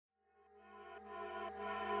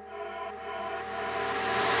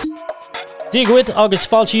Dígwit agus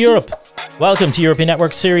Fáilte Europe. Welcome to European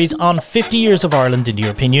Network's series on 50 years of Ireland in the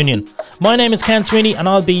European Union. My name is Ken Sweeney and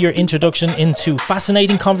I'll be your introduction into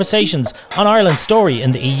fascinating conversations on Ireland's story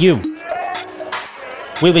in the EU.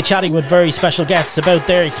 We'll be chatting with very special guests about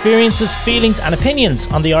their experiences, feelings and opinions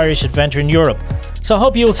on the Irish adventure in Europe. So I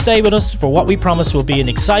hope you'll stay with us for what we promise will be an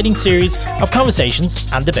exciting series of conversations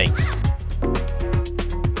and debates.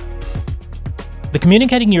 The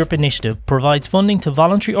Communicating Europe initiative provides funding to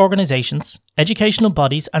voluntary organisations, educational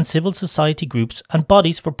bodies and civil society groups and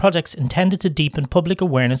bodies for projects intended to deepen public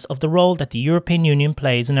awareness of the role that the European Union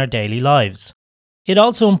plays in our daily lives. It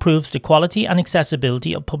also improves the quality and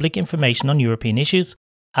accessibility of public information on European issues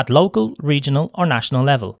at local, regional or national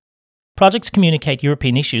level. Projects communicate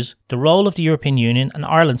European issues, the role of the European Union and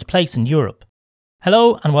Ireland's place in Europe.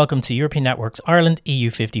 Hello and welcome to European Network's Ireland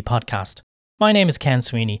EU50 podcast. My name is Ken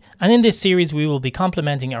Sweeney, and in this series we will be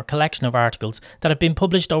complementing our collection of articles that have been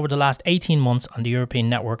published over the last 18 months on the European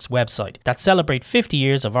Network's website that celebrate 50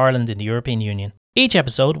 years of Ireland in the European Union. Each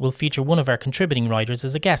episode will feature one of our contributing writers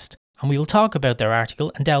as a guest, and we will talk about their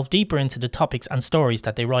article and delve deeper into the topics and stories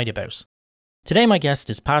that they write about. Today my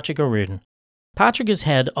guest is Patrick O'Riordan. Patrick is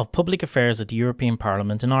Head of Public Affairs at the European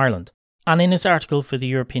Parliament in Ireland, and in his article for the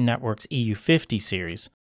European Network's EU50 series,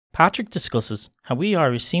 Patrick discusses how we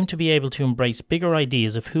Irish seem to be able to embrace bigger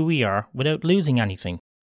ideas of who we are without losing anything.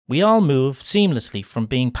 We all move seamlessly from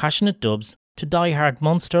being passionate Dubs to die-hard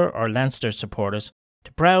Munster or Leinster supporters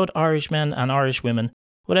to proud Irishmen and Irish women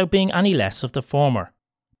without being any less of the former.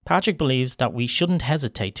 Patrick believes that we shouldn't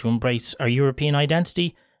hesitate to embrace our European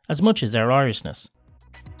identity as much as our Irishness.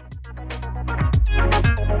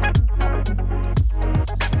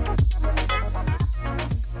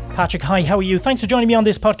 Patrick, hi, how are you? Thanks for joining me on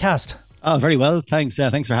this podcast. Oh, very well. Thanks.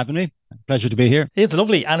 Thanks for having me. Pleasure to be here. It's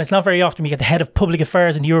lovely. And it's not very often we get the Head of Public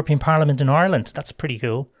Affairs in the European Parliament in Ireland. That's pretty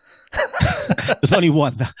cool. There's only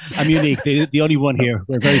one. I'm unique. The only one here.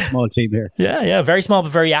 We're a very small team here. Yeah. Very small,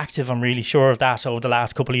 but very active. I'm really sure of that. Over the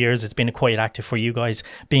last couple of years, it's been quite active for you guys,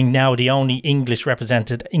 being now the only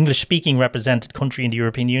English-speaking represented country in the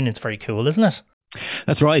European Union. It's very cool, isn't it?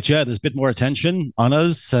 That's right. Yeah, there's a bit more attention on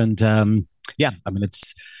us. And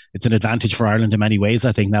it's an advantage for Ireland in many ways,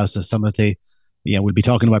 I think now. So some of the, we'll be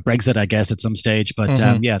talking about Brexit, I guess, at some stage. But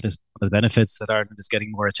there's some of the benefits that Ireland is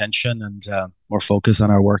getting more attention and more focus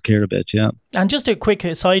on our work here a bit, yeah. And just a quick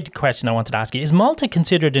side question I wanted to ask you. Is Malta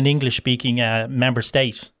considered an English-speaking member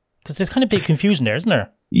state? Because there's kind of big confusion there, isn't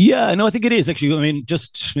there? Yeah, no, I think it is, actually. I mean,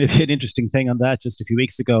 just maybe an interesting thing on that, just a few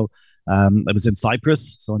weeks ago, I was in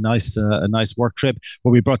Cyprus, so a nice work trip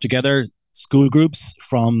where we brought together school groups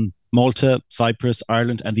from Malta, Cyprus,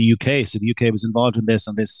 Ireland and the UK. So the UK was involved in this,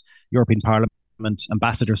 on this European Parliament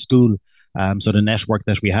Ambassador School, so the network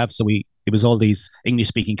that we have. So it was all these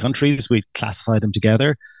English-speaking countries. We classified them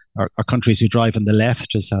together. Our countries who drive on the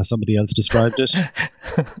left, as somebody else described it.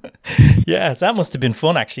 Yes, that must have been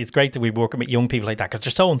fun, actually. It's great that we're working with young people like that because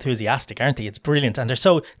they're so enthusiastic, aren't they? It's brilliant. And they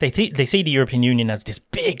see the European Union as this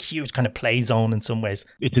big, huge kind of play zone in some ways.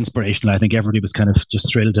 It's inspirational. I think everybody was kind of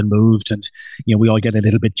just thrilled and moved. And, we all get a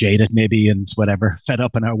little bit jaded maybe and whatever, fed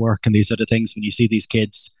up in our work and these sort of things. When you see these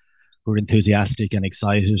kids who are enthusiastic and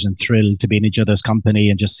excited and thrilled to be in each other's company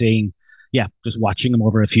and just just watching them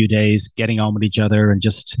over a few days, getting on with each other and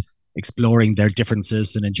just exploring their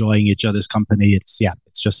differences and enjoying each other's company. It's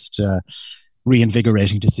just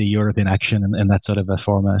reinvigorating to see Europe in action in that sort of a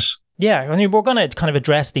format. Yeah, I mean, we're going to kind of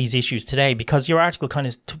address these issues today because your article kind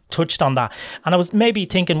of touched on that. And I was maybe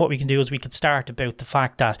thinking what we can do is we could start about the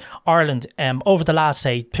fact that Ireland, over the last,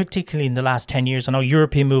 particularly in the last 10 years, I know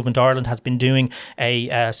European Movement Ireland has been doing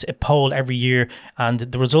a poll every year and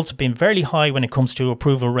the results have been very high when it comes to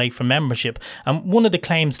approval rate for membership. And one of the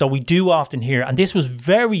claims that we do often hear, and this was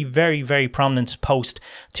very, very, very prominent post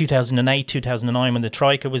 2008, 2009 when the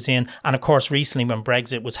Troika was in, and of course recently when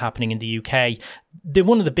Brexit was happening in the UK,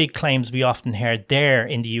 one of the big claims we often heard there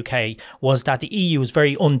in the UK was that the EU is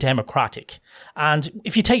very undemocratic. And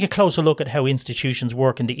if you take a closer look at how institutions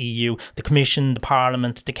work in the EU, the Commission, the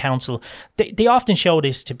Parliament, the Council, they often show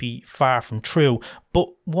this to be far from true. But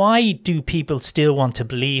why do people still want to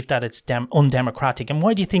believe that it's undemocratic? And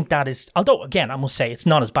why do you think that is? Although, again, I must say it's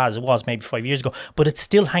not as bad as it was maybe 5 years ago, but it's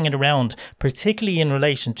still hanging around, particularly in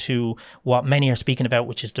relation to what many are speaking about,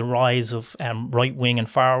 which is the rise of right-wing and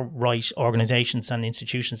far-right organisations and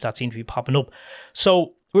institutions that seem to be popping up.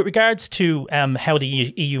 So with regards to how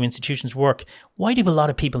the EU institutions work, why do a lot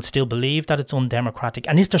of people still believe that it's undemocratic?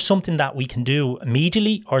 And is there something that we can do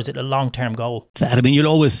immediately, or is it a long-term goal? I mean, you'll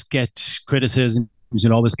always get criticism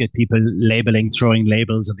you'll always get people throwing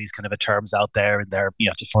labels and these kind of terms out there, and they're,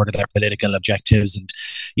 to further their political objectives, and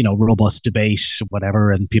robust debate,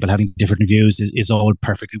 whatever, and people having different views is all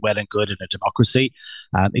perfectly well and good in a democracy.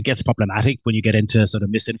 It gets problematic when you get into sort of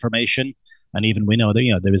misinformation, and even we know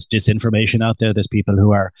that there is disinformation out there. There's people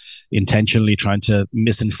who are intentionally trying to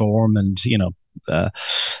misinform and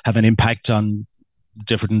have an impact on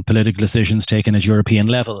different political decisions taken at European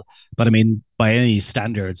level. But I mean, by any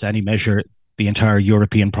standards, any measure, the entire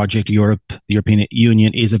European project, the European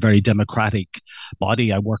Union, is a very democratic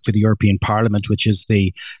body. I work for the European Parliament, which is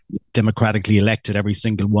the democratically elected. Every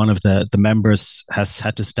single one of the members has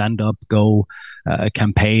had to stand up, go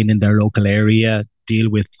campaign in their local area, deal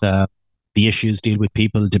with the issues, deal with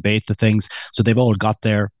people, debate the things. So they've all got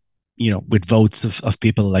there, with votes of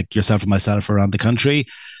people like yourself and myself around the country.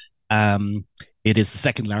 It is the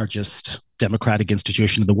second largest democratic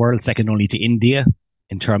institution in the world, second only to India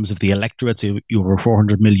in terms of the electorate. So over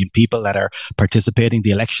 400 million people that are participating. The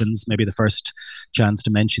elections, maybe the first chance to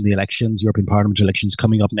mention the elections, European Parliament elections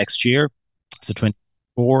coming up next year. So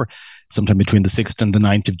 24, sometime between the 6th and the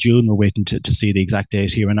 9th of June. We're waiting to see the exact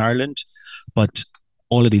date here in Ireland. But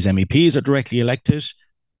all of these MEPs are directly elected.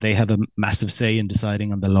 They have a massive say in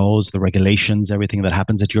deciding on the laws, the regulations, everything that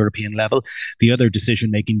happens at European level. The other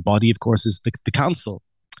decision-making body, of course, is the Council.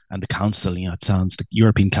 And the Council, it sounds, the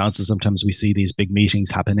European Council, sometimes we see these big meetings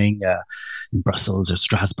happening in Brussels or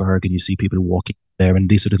Strasbourg, and you see people walking there and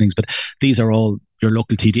these sort of things. But these are all your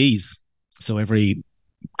local TDs. So every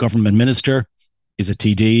government minister is a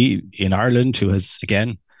TD in Ireland who has,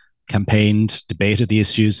 again, campaigned, debated the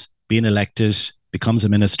issues, been elected, becomes a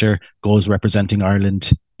minister, goes representing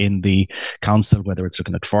Ireland in the council, whether it's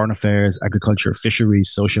looking at foreign affairs, agriculture, fisheries,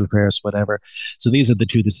 social affairs, whatever. So these are the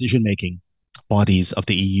two decision-making bodies of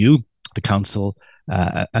the EU, the council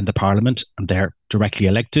and the parliament, and they're directly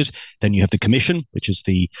elected. Then you have the commission, which is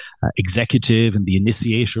the executive and the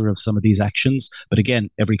initiator of some of these actions. But again,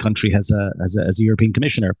 every country has a European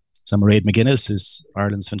commissioner. So Mairead McGuinness is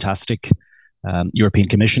Ireland's fantastic European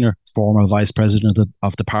Commissioner, former Vice President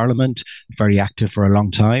of the Parliament, very active for a long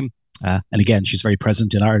time. And again, she's very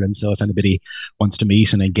present in Ireland. So if anybody wants to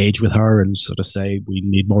meet and engage with her and sort of say, we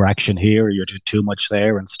need more action here, you're doing too much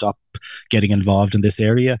there, and stop getting involved in this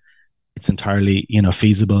area, it's entirely,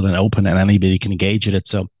 feasible and open, and anybody can engage in it.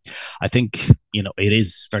 So I think, it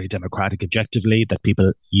is very democratic objectively that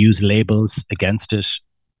people use labels against it.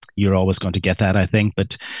 You're always going to get that, I think.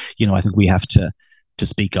 But, I think we have to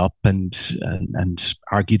speak up and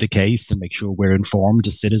argue the case and make sure we're informed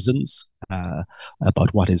as citizens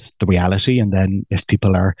about what is the reality. And then if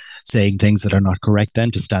people are saying things that are not correct, then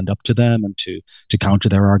to stand up to them and to counter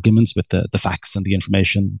their arguments with the facts and the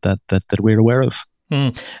information that we're aware of.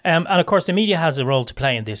 And of course, the media has a role to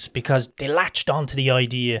play in this, because they latched onto the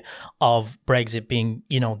idea of Brexit being,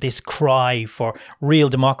 this cry for real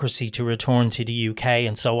democracy to return to the UK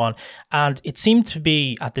and so on. And it seemed to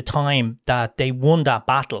be at the time that they won that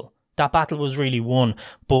battle. That battle was really won.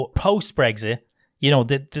 But post-Brexit,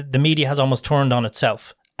 the media has almost turned on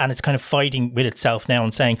itself. And it's kind of fighting with itself now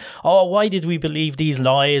and saying, oh, why did we believe these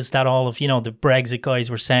lies that all of, the Brexit guys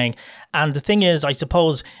were saying? And the thing is, I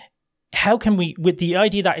suppose, how can we, with the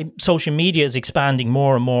idea that social media is expanding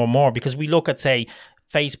more and more and more, because we look at, say,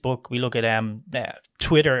 Facebook, we look at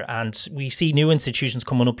Twitter, and we see new institutions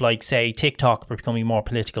coming up like, say, TikTok becoming more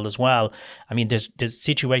political as well. I mean, there's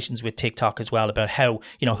situations with TikTok as well about how,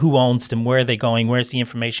 who owns them, where are they going, where's the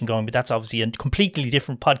information going? But that's obviously a completely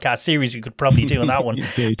different podcast series we could probably do on that one.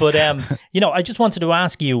 But, I just wanted to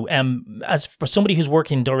ask you, as for somebody who's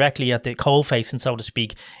working directly at the coalface, and so to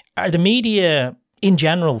speak, are the media in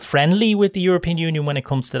general friendly with the European Union when it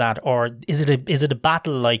comes to that, or is it a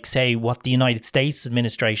battle like, say, what the United States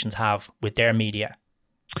administrations have with their media?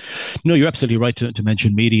 No, you're absolutely right to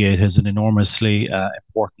mention media. It has an enormously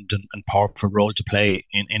important and powerful role to play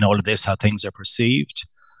in all of this, how things are perceived.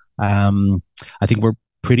 I think we're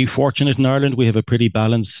pretty fortunate in Ireland. We have a pretty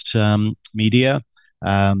balanced media.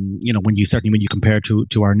 When you compare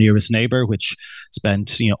to our nearest neighbour, which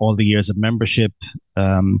spent all the years of membership,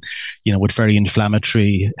 with very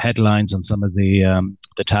inflammatory headlines on some of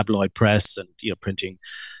the tabloid press, and printing.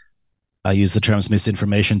 I used the terms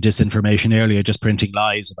misinformation, disinformation earlier, just printing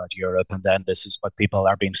lies about Europe, and then this is what people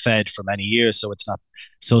are being fed for many years. So it's not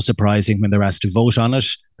so surprising when they're asked to vote on it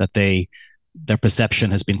that their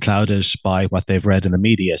perception has been clouded by what they've read in the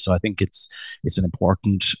media. So I think it's an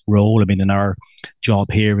important role. I mean, in our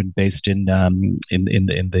job here and based in the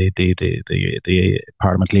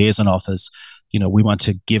Parliament Liaison Office, we want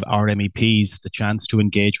to give our MEPs the chance to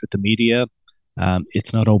engage with the media.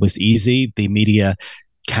 It's not always easy. The media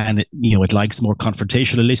it likes more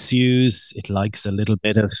confrontational issues. It likes a little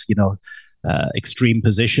bit of, extreme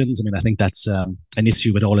positions. I mean, I think that's an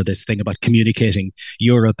issue with all of this thing about communicating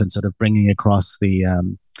Europe and sort of bringing across the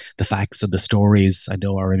facts and the stories. I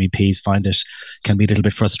know our MEPs find it can be a little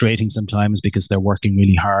bit frustrating sometimes because they're working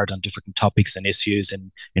really hard on different topics and issues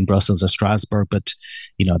in Brussels or Strasbourg, but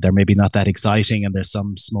they're maybe not that exciting, and there's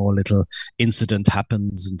some small little incident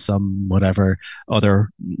happens and some whatever other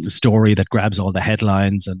story that grabs all the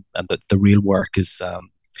headlines, and the real work is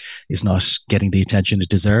not getting the attention it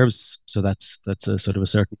deserves. So that's a sort of a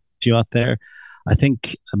certain issue out there. I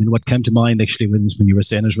think, what came to mind actually when you were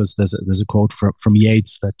saying it was there's a quote from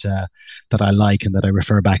Yeats that I like and that I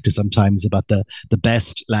refer back to sometimes about the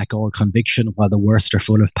best lack all conviction while the worst are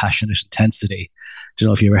full of passionate intensity. Do you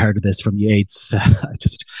know if you ever heard of this from Yeats?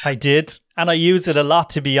 I did. And I use it a lot,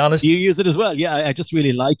 to be honest. You use it as well. Yeah, I just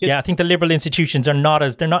really like it. Yeah, I think the liberal institutions they're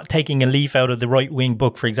not taking a leaf out of the right-wing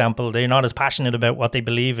book, for example. They're not as passionate about what they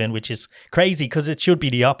believe in, which is crazy because it should be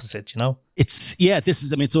the opposite, It's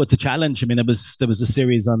a challenge. There was a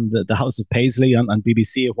series on the House of Paisley on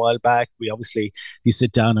BBC a while back. You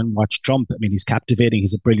sit down and watch Trump. He's captivating.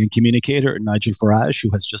 He's a brilliant communicator. Nigel Farage, who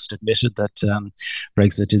has just admitted that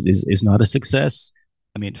Brexit is not a success.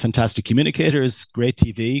 Fantastic communicators, great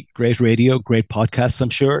TV, great radio, great podcasts, I'm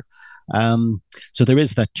sure. So there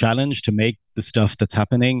is that challenge to make the stuff that's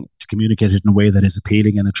happening, to communicate it in a way that is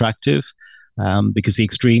appealing and attractive. Because the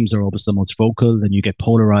extremes are always the most vocal, then you get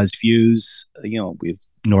polarized views. We've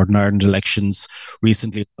Northern Ireland elections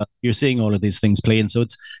recently. You're seeing all of these things playing. So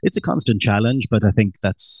it's a constant challenge, but I think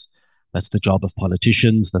that's the job of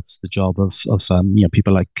politicians. That's the job of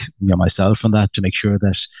people like myself and that, to make sure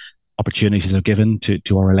that opportunities are given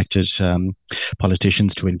to our elected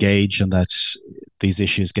politicians to engage, and that these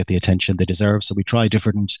issues get the attention they deserve. So we try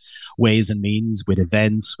different ways and means with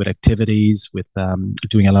events, with activities, with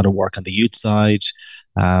doing a lot of work on the youth side,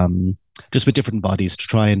 just with different bodies to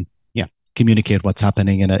try and communicate what's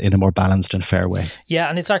happening in a more balanced and fair way. Yeah,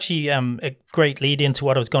 and it's actually a great lead into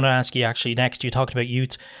what I was going to ask you actually next. You talked about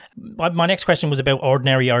youth. My next question was about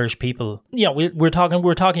ordinary Irish people. We're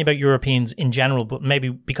talking about Europeans in general, but maybe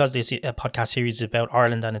because this podcast series is about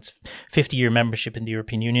Ireland and its 50-year membership in the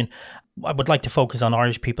European Union, I would like to focus on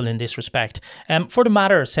Irish people in this respect. For the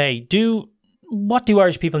matter, what do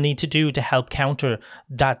Irish people need to do to help counter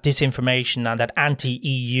that disinformation and that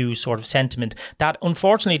anti-EU sort of sentiment that,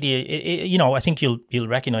 unfortunately, I think you'll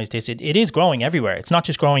recognise this. It is growing everywhere. It's not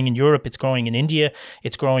just growing in Europe. It's growing in India.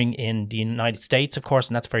 It's growing in the United States, of course,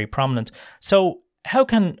 and that's very prominent. So how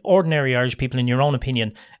can ordinary Irish people, in your own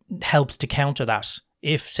opinion, help to counter that?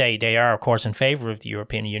 If, say, they are, of course, in favour of the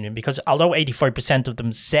European Union, because although 85% of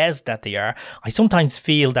them says that they are, I sometimes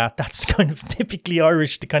feel that that's kind of typically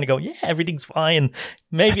Irish to kind of go, yeah, everything's fine.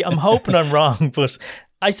 Maybe I'm hoping I'm wrong, but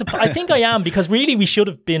I think I am, because really we should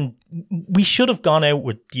have gone out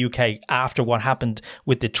with the UK after what happened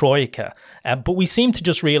with the Troika. But we seem to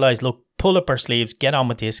just realise, look, pull up our sleeves, get on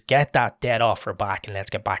with this, get that debt off our back, and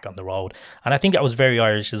let's get back on the road. And I think that was very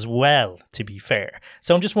Irish as well, to be fair.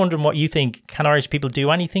 So I'm just wondering what you think. Can Irish people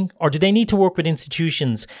do anything? Or do they need to work with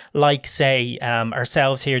institutions like, say,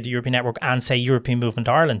 ourselves here, the European Network, and, say, European Movement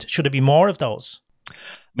Ireland? Should there be more of those?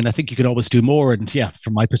 I think you can always do more. And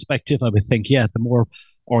from my perspective, I would think, the more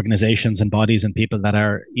organizations and bodies and people that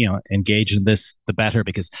are engaged in this, the better,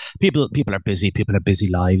 because people are busy. People have busy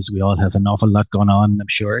lives. We all have an awful lot going on. I'm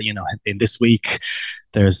sure in this week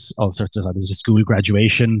there's all sorts of. I was at a school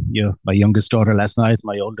graduation. My youngest daughter last night.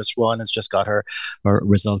 My oldest one has just got her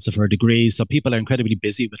results of her degrees. So people are incredibly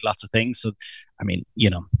busy with lots of things. So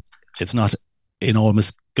it's not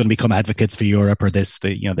almost going to become advocates for Europe or this.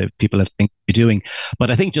 The people have things to be doing, but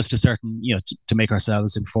I think just a certain to make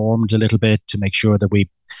ourselves informed a little bit, to make sure that we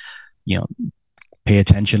pay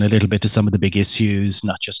attention a little bit to some of the big issues,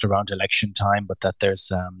 not just around election time, but that there's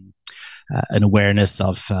an awareness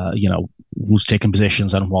of who's taking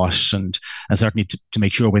positions on what, and certainly to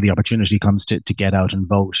make sure when the opportunity comes to get out and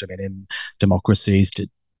vote. In democracies, to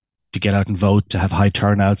get out and vote, to have high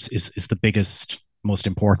turnouts is the biggest, most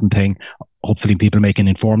important thing. Hopefully people making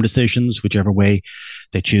informed decisions, whichever way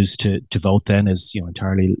they choose to vote then is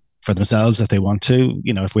entirely for themselves. If they want to,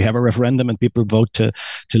 if we have a referendum and people vote to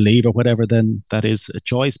leave or whatever, then that is a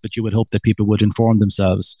choice, but you would hope that people would inform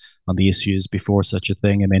themselves on the issues before such a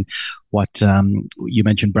thing. What you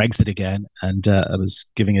mentioned Brexit again, and I was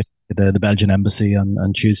giving it the Belgian embassy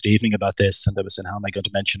on Tuesday evening about this, and I was saying, how am I going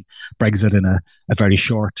to mention Brexit in a very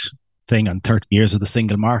short thing on 30 years of the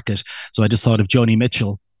single market? So I just thought of Joni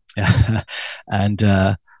Mitchell and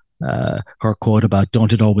her quote about,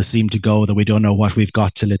 don't it always seem to go that we don't know what we've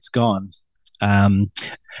got till it's gone.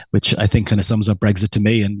 which I think kind of sums up Brexit to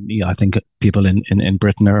me. And I think people in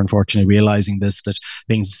Britain are unfortunately realizing this, that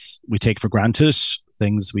things we take for granted,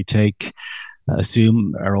 things we take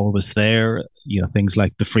assume are always there. Things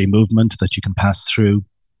like the free movement, that you can pass through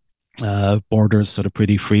borders sort of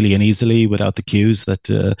pretty freely and easily without the queues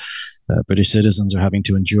that British citizens are having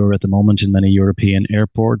to endure at the moment in many European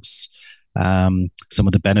airports. Some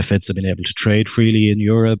of the benefits of being able to trade freely in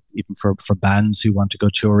Europe, even for bands who want to go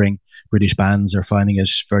touring. British bands are finding it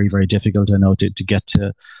very, very difficult, I know, to get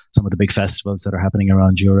to some of the big festivals that are happening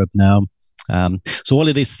around Europe now. So all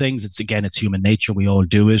of these things, it's human nature. We all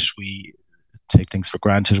do it. We take things for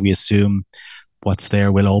granted. We assume what's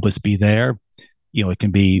there will always be there. It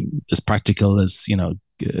can be as practical as,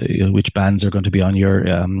 which bands are going to be on your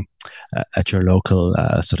at your local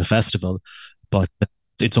sort of festival. But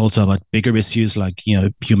it's also about bigger issues like,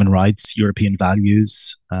 human rights, European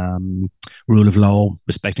values, rule of law,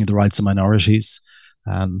 respecting the rights of minorities.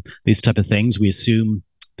 These type of things, we assume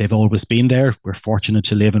they've always been there. We're fortunate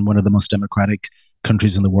to live in one of the most democratic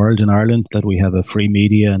countries in the world, in Ireland, that we have a free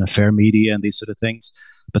media and a fair media and these sort of things.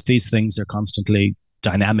 But these things are constantly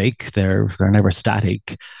dynamic. They're never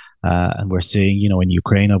static. And we're seeing, in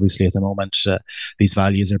Ukraine, obviously, at the moment, these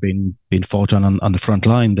values are being fought on the front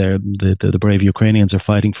line. The brave Ukrainians are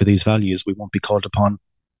fighting for these values. We won't be called upon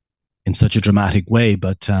in such a dramatic way,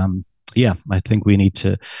 but I think we need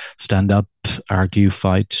to stand up, argue,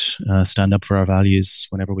 fight, stand up for our values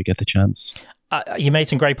whenever we get the chance. You made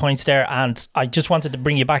some great points there, and I just wanted to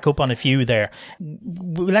bring you back up on a few there.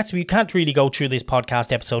 We can't really go through this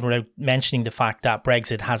podcast episode without mentioning the fact that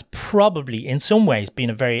Brexit has probably, in some ways, been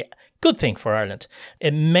a very good thing for Ireland.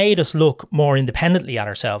 It made us look more independently at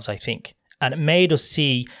ourselves, I think, and it made us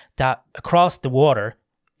see that across the water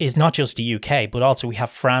is not just the UK, but also we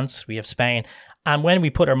have France, we have Spain, and when we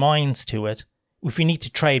put our minds to it, if we need to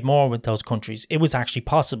trade more with those countries, it was actually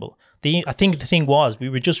possible. I think the thing was, we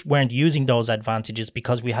weren't using those advantages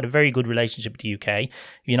because we had a very good relationship with the UK.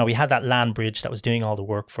 We had that land bridge that was doing all the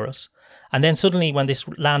work for us. And then suddenly when this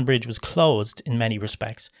land bridge was closed in many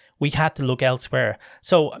respects, we had to look elsewhere.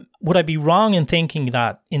 So would I be wrong in thinking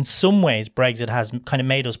that in some ways Brexit has kind of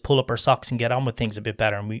made us pull up our socks and get on with things a bit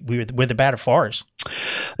better, and we're the better for it?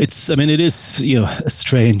 It is, a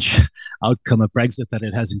strange outcome of Brexit that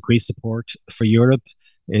it has increased support for Europe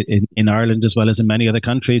in Ireland as well as in many other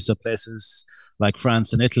countries. So places like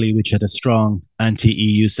France and Italy, which had a strong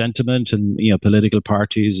anti-EU sentiment, and political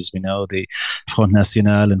parties, as we know, the Front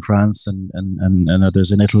National in France and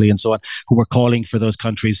others in Italy and so on, who were calling for those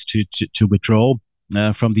countries to withdraw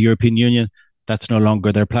from the European Union. That's no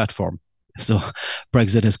longer their platform. So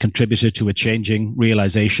Brexit has contributed to a changing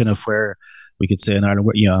realization of where, we could say in Ireland,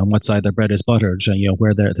 on what side their bread is buttered, and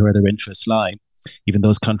where their interests lie. Even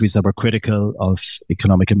those countries that were critical of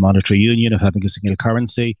economic and monetary union, of having a single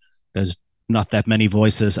currency, there's not that many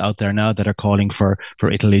voices out there now that are calling for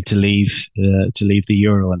Italy to leave the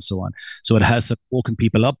euro and so on. So it has woken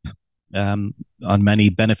people up on many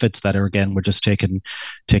benefits that are, again, were just taken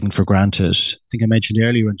for granted. I think I mentioned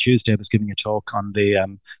earlier on Tuesday I was giving a talk on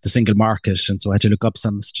the single market, and so I had to look up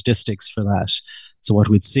some statistics for that. So what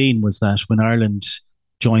we'd seen was that when Ireland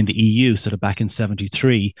joined the EU, sort of back in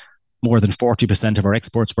 1973, more than 40% of our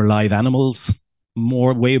exports were live animals.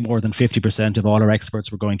 Way more than 50% of all our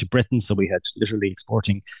exports were going to Britain. So we had literally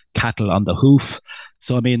exporting cattle on the hoof.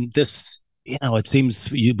 So, this, it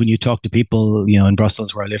seems when you talk to people, in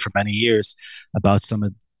Brussels, where I lived for many years, about some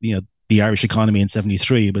of, the Irish economy in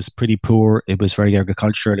 1973, it was pretty poor. It was very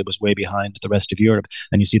agricultural. It was way behind the rest of Europe.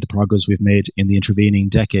 And you see the progress we've made in the intervening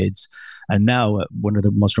decades. And now one of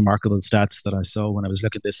the most remarkable stats that I saw when I was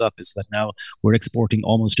looking this up is that now we're exporting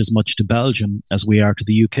almost as much to Belgium as we are to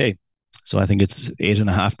the UK. So I think it's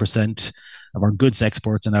 8.5% of our goods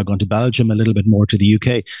exports are now going to Belgium, a little bit more to the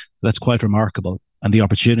UK. That's quite remarkable. And the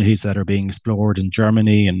opportunities that are being explored in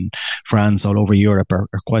Germany and France, all over Europe, are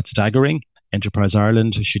quite staggering. Enterprise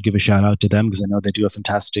Ireland, I should give a shout out to them, because I know they do a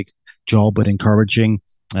fantastic job with encouraging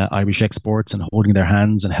Irish exports and holding their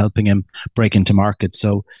hands and helping them break into markets.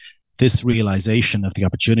 So this realization of the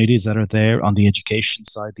opportunities that are there on the education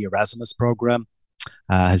side, the Erasmus program,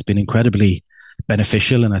 has been incredibly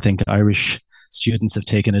beneficial. And I think Irish students have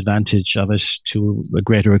taken advantage of it to a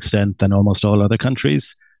greater extent than almost all other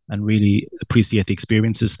countries, and really appreciate the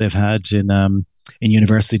experiences they've had in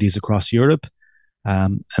universities across Europe.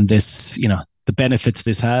 And this, the benefits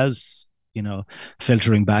this has,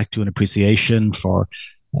 filtering back to an appreciation for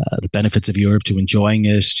the benefits of Europe, to enjoying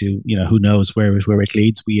it, to, who knows where it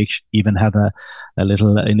leads. We even have a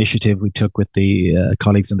little initiative we took with the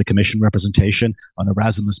colleagues in the Commission representation on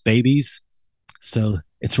Erasmus babies. So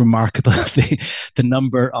it's remarkable the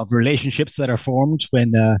number of relationships that are formed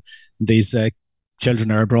when these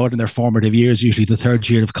children are abroad in their formative years, usually the third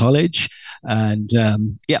year of college. And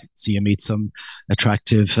so you meet some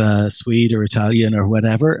attractive Swede or Italian or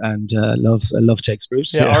whatever, and love takes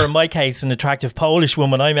root. Yeah, or in my case, an attractive Polish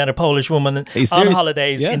woman. I met a Polish woman on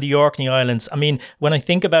holidays in the Orkney Islands. I mean, when I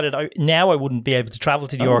think about it, now I wouldn't be able to travel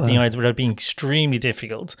to the Orkney Islands without being extremely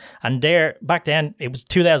difficult. And back then, it was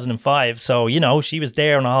 2005. So, she was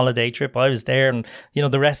there on a holiday trip. I was there, and,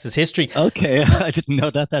 the rest is history. Okay, I didn't know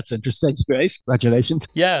that. That's interesting. Great. Congratulations.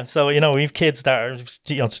 Yeah, so, we have kids that are,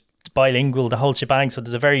 bilingual, the whole shebang. So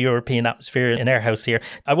there's a very European atmosphere in our house here.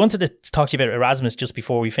 I wanted to talk to you about Erasmus just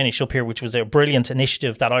before we finish up here, which was a brilliant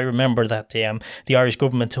initiative that I remember that the Irish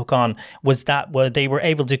government took on, was that they were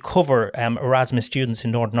able to cover Erasmus students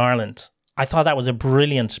in Northern Ireland. I thought that was a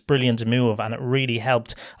brilliant move, and it really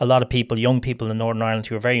helped a lot of people, young people in Northern Ireland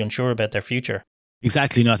who were very unsure about their future.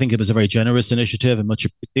 Exactly. No, I think it was a very generous initiative and much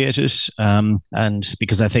appreciated. And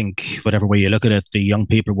because I think whatever way you look at it, the young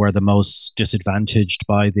people were the most disadvantaged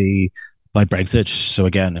by Brexit. So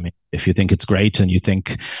again, I mean, if you think it's great and you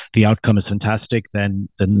think the outcome is fantastic, then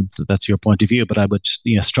that's your point of view. But I would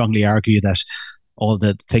strongly argue that all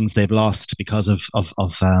the things they've lost because of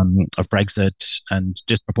Brexit, and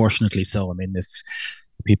disproportionately so. I mean, if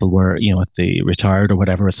people were, if they retired or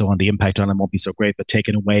whatever, so on, the impact on them won't be so great, but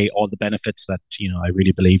taking away all the benefits that, I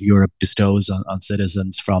really believe Europe bestows on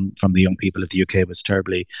citizens from the young people of the UK was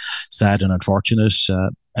terribly sad and unfortunate.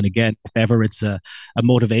 And again, if ever it's a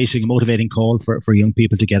motivating call for young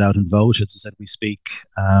people to get out and vote. As I said, we speak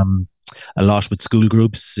a lot with school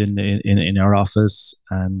groups in our office,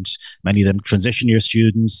 and many of them transition year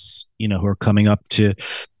students, who are coming up to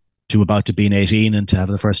about to being 18 and to have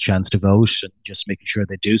the first chance to vote, and just making sure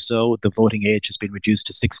they do so. The voting age has been reduced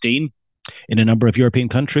to 16 in a number of European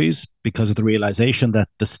countries because of the realization that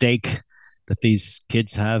the stake that these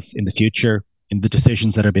kids have in the future in the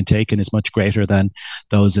decisions that have been taken is much greater than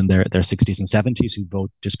those in their 60s and 70s who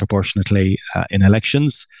vote disproportionately in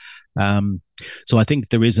elections. So I think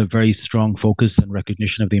there is a very strong focus and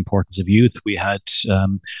recognition of the importance of youth. We had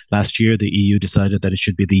last year, the EU decided that it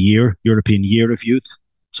should be the European Year of Youth.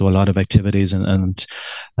 So a lot of activities and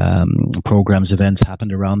programs, events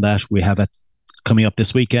happened around that. We have coming up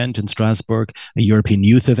this weekend in Strasbourg, a European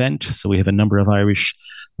Youth event. So we have a number of Irish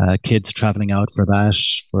kids traveling out for that,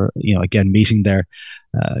 for, again, meeting their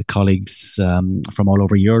colleagues from all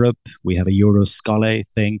over Europe. We have a Euroscole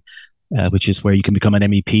thing, which is where you can become an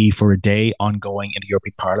MEP for a day ongoing in the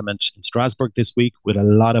European Parliament in Strasbourg this week, with a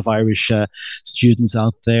lot of Irish students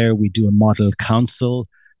out there. We do a model council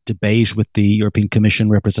debate with the European Commission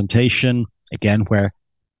representation, again, where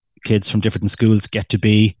kids from different schools get to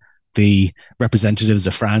be the representatives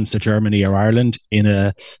of France or Germany or Ireland in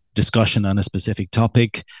a discussion on a specific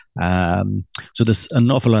topic. So there's an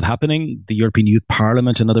awful lot happening. The European Youth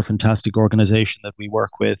Parliament, another fantastic organisation that we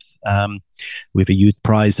work with. We have a youth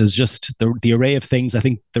prize. There's just the array of things. I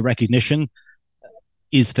think the recognition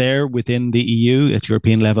is there within the EU at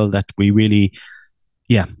European level that we really,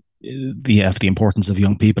 the importance of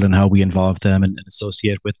young people and how we involve them and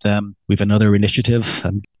associate with them. We have another initiative,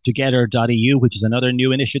 Together.eu, which is another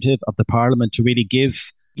new initiative of the Parliament to really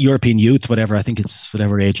give European youth, whatever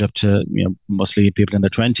age up to, mostly people in their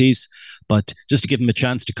 20s, but just to give them a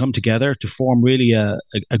chance to come together, to form really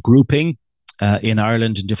a grouping in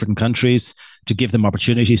Ireland and different countries, to give them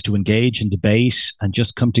opportunities to engage and debate and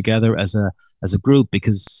just come together as a group,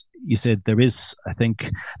 because you said there is, I think,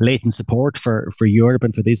 latent support for Europe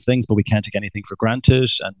and for these things, but we can't take anything for granted.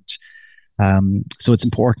 And so it's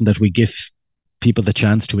important that we give people the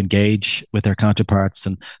chance to engage with their counterparts.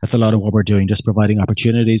 And that's a lot of what we're doing, just providing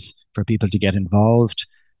opportunities for people to get involved.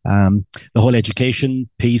 The whole education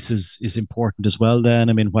piece is important as well then.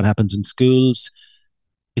 I mean, what happens in schools,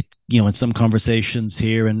 in some conversations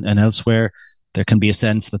here and elsewhere, there can be a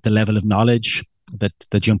sense that the level of knowledge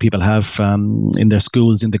that young people have in their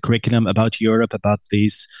schools, in the curriculum about Europe, about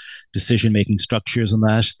these decision-making structures and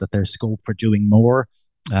that there's scope for doing more.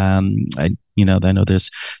 I know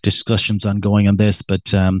there's discussions ongoing on this,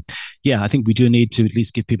 but I think we do need to at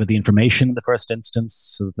least give people the information in the first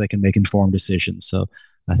instance so that they can make informed decisions. So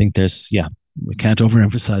I think we can't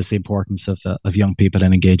overemphasize the importance of young people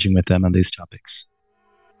and engaging with them on these topics.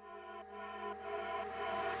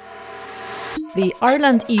 The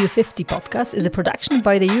Ireland EU50 podcast is a production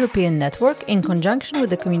by the European Network in conjunction with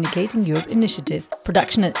the Communicating Europe initiative.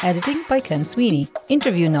 Production and editing by Ken Sweeney.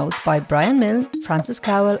 Interview notes by Brian Milne, Francis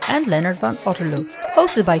Cowell and Leonard van Otterloo.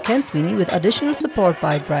 Hosted by Ken Sweeney with additional support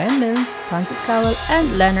by Brian Milne, Francis Cowell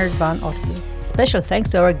and Leonard van Otterloo. Special thanks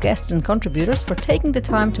to our guests and contributors for taking the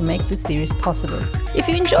time to make this series possible. If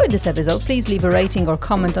you enjoyed this episode, please leave a rating or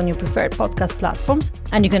comment on your preferred podcast platforms,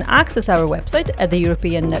 and you can access our website at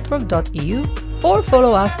theeuropeannetwork.eu or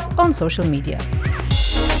follow us on social media.